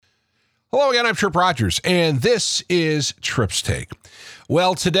Hello again, I'm Trip Rogers, and this is Trip's Take.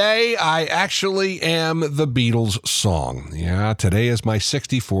 Well, today I actually am the Beatles song. Yeah, today is my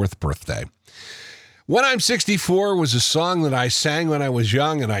 64th birthday. When I'm 64 was a song that I sang when I was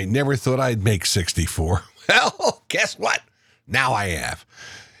young, and I never thought I'd make 64. Well, guess what? Now I have.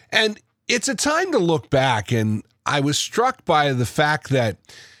 And it's a time to look back, and I was struck by the fact that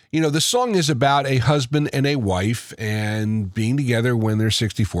the song is about a husband and a wife and being together when they're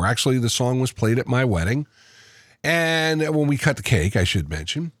 64. Actually, the song was played at my wedding and when we cut the cake, I should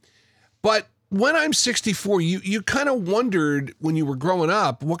mention. But when I'm 64, you kind of wondered when you were growing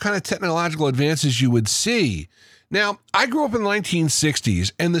up what kind of technological advances you would see. Now, I grew up in the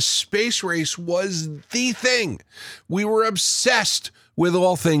 1960s and the space race was the thing. We were obsessed with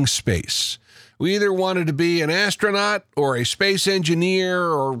all things space. We either wanted to be an astronaut or a space engineer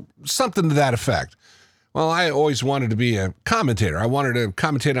or something to that effect. Well, I always wanted to be a commentator. I wanted to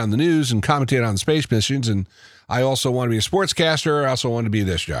commentate on the news and commentate on space missions, and I also wanted to be a sportscaster. I also wanted to be a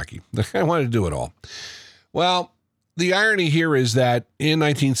disc jockey. I wanted to do it all. Well, the irony here is that in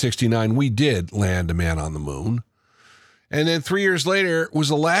 1969, we did land a man on the moon. And then 3 years later was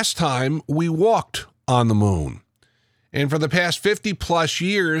the last time we walked on the moon. And for the past 50 plus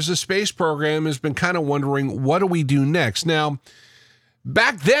years, the space program has been kind of wondering, what do we do next? Now,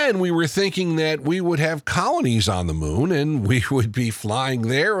 back then we were thinking that we would have colonies on the moon and we would be flying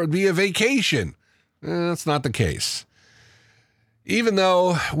there. It would be a vacation. That's not the case. Even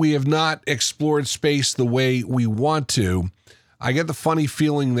though we have not explored space the way we want to, I get the funny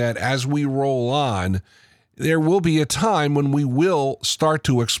feeling that as we roll on, there will be a time when we will start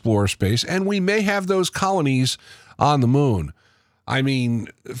to explore space and we may have those colonies on the moon. I mean,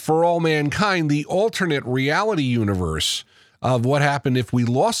 for all mankind, the alternate reality universe of what happened if we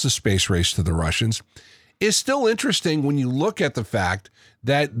lost the space race to the Russians is still interesting when you look at the fact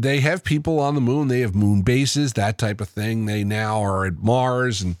that they have people on the moon, they have moon bases, that type of thing. They now are at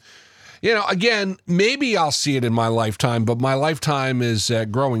Mars. And, again, maybe I'll see it in my lifetime, but my lifetime is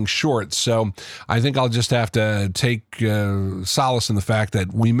growing short. So I think I'll just have to take solace in the fact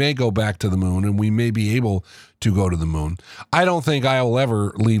that we may go back to the moon and we may be able to go to the moon. I don't think I will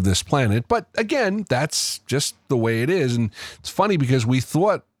ever leave this planet, but again, that's just the way it is. And it's funny because we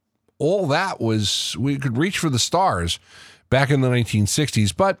thought all that was, we could reach for the stars back in the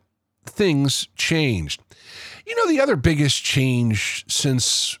 1960s, but things changed. The other biggest change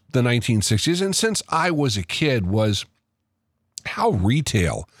since the 1960s and since I was a kid was how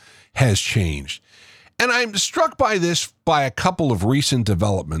retail has changed. And I'm struck by this by a couple of recent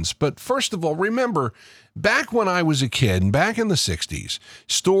developments. But first of all, remember, back when I was a kid, and back in the 60s,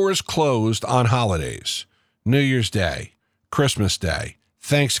 stores closed on holidays. New Year's Day, Christmas Day,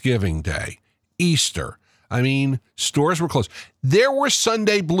 Thanksgiving Day, Easter. I mean, stores were closed. There were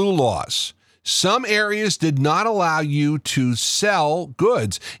Sunday blue laws. Some areas did not allow you to sell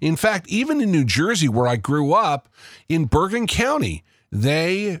goods. In fact, even in New Jersey, where I grew up, in Bergen County,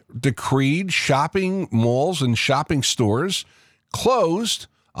 they decreed shopping malls and shopping stores closed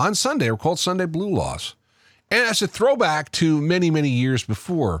on Sunday. They were called Sunday blue laws. And as a throwback to many, many years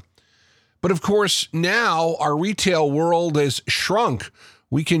before. But of course, now our retail world has shrunk.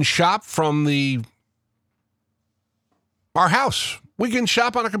 We can shop from our house. We can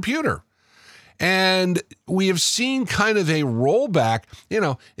shop on a computer. And we have seen kind of a rollback.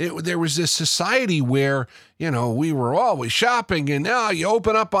 There was this society where, we were always shopping, and now you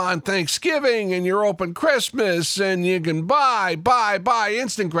open up on Thanksgiving and you're open Christmas and you can buy,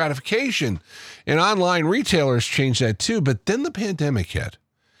 instant gratification. And online retailers changed that too. But then the pandemic hit.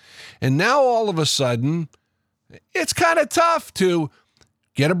 And now all of a sudden, it's kind of tough to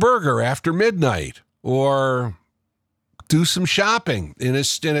get a burger after midnight or do some shopping.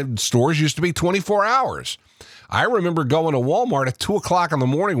 Stores used to be 24 hours. I remember going to Walmart at 2 o'clock in the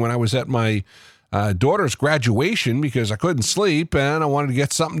morning when I was at my daughter's graduation because I couldn't sleep and I wanted to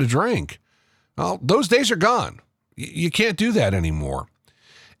get something to drink. Well, those days are gone. You can't do that anymore.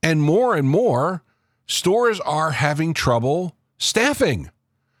 And more stores are having trouble staffing.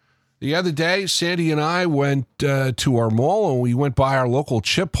 The other day, Sandy and I went to our mall and we went by our local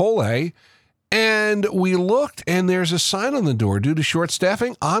Chipotle. And we looked, and there's a sign on the door, due to short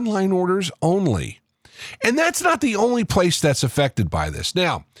staffing, online orders only. And that's not the only place that's affected by this.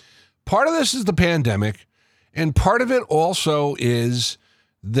 Now, part of this is the pandemic, and part of it also is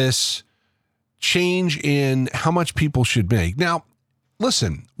this change in how much people should make. Now,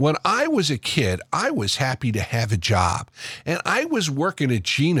 listen, when I was a kid, I was happy to have a job, and I was working at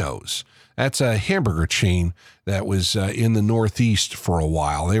Geno's. That's a hamburger chain that was in the Northeast for a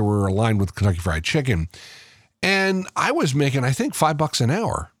while. They were aligned with Kentucky Fried Chicken. And I was making, I think, $5 an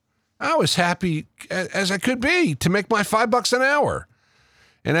hour. I was happy as I could be to make my $5 an hour.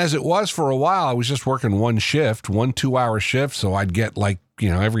 And as it was for a while, I was just working one shift, 1 2-hour shift. So I'd get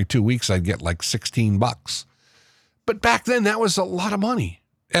every 2 weeks, I'd get like $16. But back then that was a lot of money,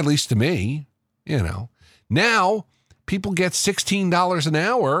 at least to me, Now people get $16 an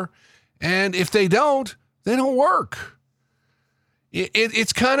hour. And if they don't work.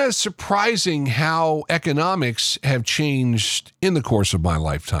 It's kind of surprising how economics have changed in the course of my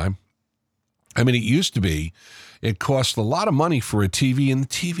lifetime. I mean, it used to be, it cost a lot of money for a TV, and the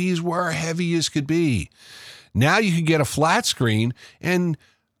TVs were heavy as could be. Now you can get a flat screen, and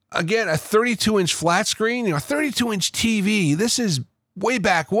again, a 32-inch flat screen, a 32-inch TV, this is way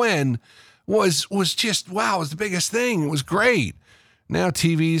back when, was just, wow, it was the biggest thing. It was great. Now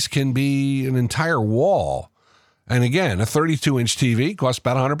TVs can be an entire wall. And again, a 32-inch TV costs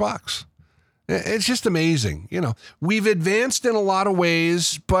about $100. It's just amazing. We've advanced in a lot of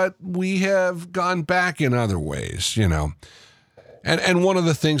ways, but we have gone back in other ways, And one of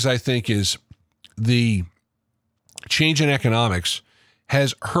the things I think is the change in economics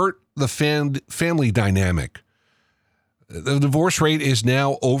has hurt the family dynamic. The divorce rate is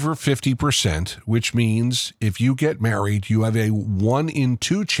now over 50%, which means if you get married, you have a 1 in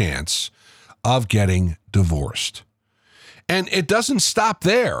 2 chance of getting divorced. And it doesn't stop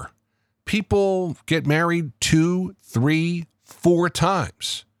there. People get married 2, 3, 4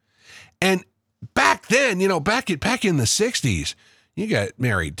 times. And back then, back in the 60s, you got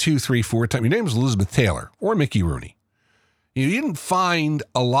married 2, 3, 4 times. Your name was Elizabeth Taylor or Mickey Rooney. You didn't find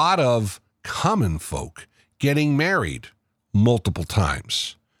a lot of common folk getting married multiple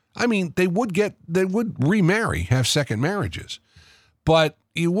times. I mean, they would remarry, have second marriages, but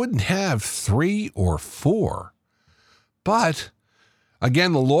you wouldn't have 3 or 4. But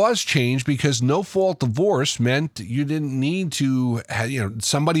again, the laws changed because no-fault divorce meant you didn't need to,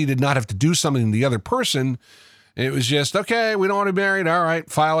 somebody did not have to do something to the other person. It was just, okay, we don't want to be married. All right,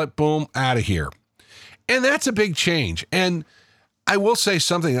 file it, boom, out of here. And that's a big change. And I will say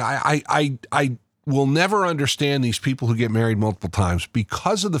something. I will never understand these people who get married multiple times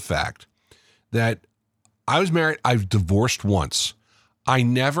because of the fact that I was married. I've divorced once. I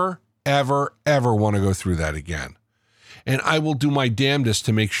never, ever, ever want to go through that again. And I will do my damnedest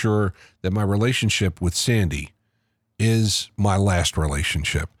to make sure that my relationship with Sandy is my last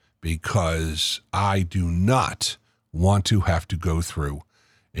relationship, because I do not want to have to go through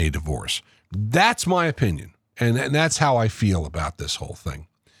a divorce. That's my opinion. And that's how I feel about this whole thing.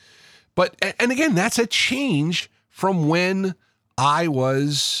 But, and again, that's a change from when I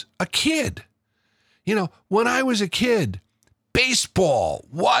was a kid. When I was a kid, baseball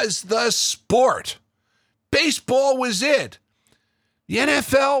was the sport. Baseball was it. The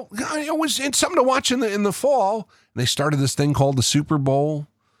NFL, it was something to watch in the fall. They started this thing called the Super Bowl.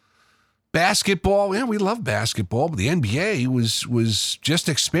 Basketball, we love basketball, but the NBA was just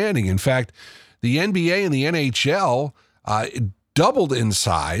expanding. In fact, the NBA and the NHL doubled in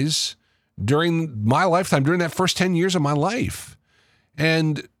size during my lifetime, during that first 10 years of my life.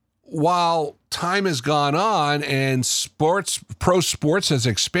 And while time has gone on and pro sports has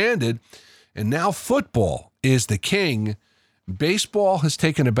expanded, and now football is the king, baseball has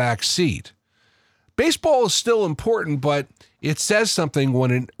taken a back seat. Baseball is still important, but it says something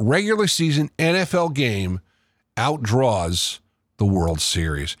when a regular season NFL game outdraws the World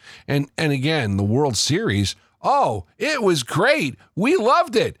Series. And again, the World Series, it was great. We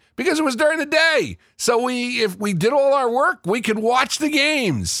loved it because it was during the day. So if we did all our work, we could watch the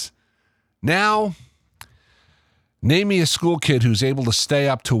games. Now, name me a school kid who's able to stay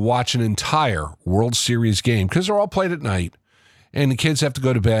up to watch an entire World Series game, because they're all played at night and the kids have to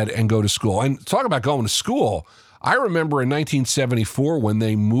go to bed and go to school. And talk about going to school. I remember in 1974 when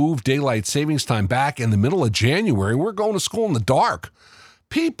they moved daylight savings time back in the middle of January, we're going to school in the dark.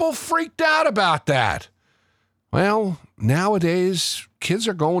 People freaked out about that. Well, nowadays, kids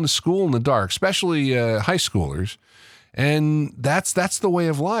are going to school in the dark, especially high schoolers. And that's the way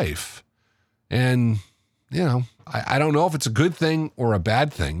of life. And, I don't know if it's a good thing or a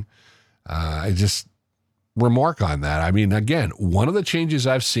bad thing. I just remark on that. I mean, again, one of the changes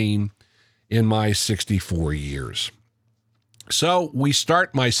I've seen in my 64 years. So we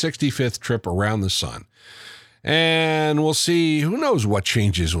start my 65th trip around the sun. And we'll see, who knows what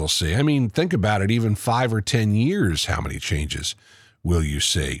changes we'll see. I mean, think about it, even 5 or 10 years, how many changes will you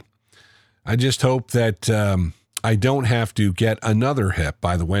see? I just hope that I don't have to get another hip.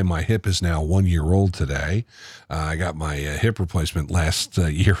 By the way, my hip is now 1 year old today. I got my hip replacement last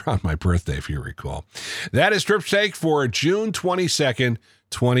year on my birthday, if you recall. That is Trip Take for June 22nd,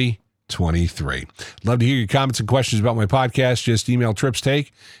 2020. 23. Love to hear your comments and questions about my podcast. Just email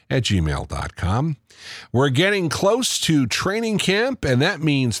tripstake@gmail.com. We're getting close to training camp, and that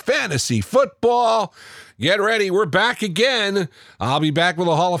means fantasy football. Get ready. We're back again. I'll be back with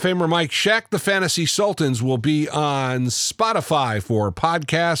a Hall of Famer, Mike Sheck. The Fantasy Sultans will be on Spotify for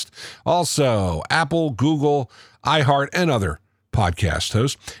podcast. Also, Apple, Google, iHeart, and other podcast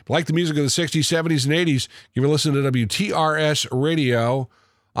hosts. If you like the music of the 60s, 70s, and 80s, give a listen to WTRS Radio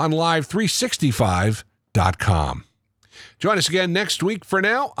on live365.com. Join us again next week. For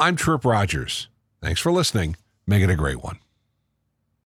now, I'm Trip Rogers. Thanks for listening. Make it a great one.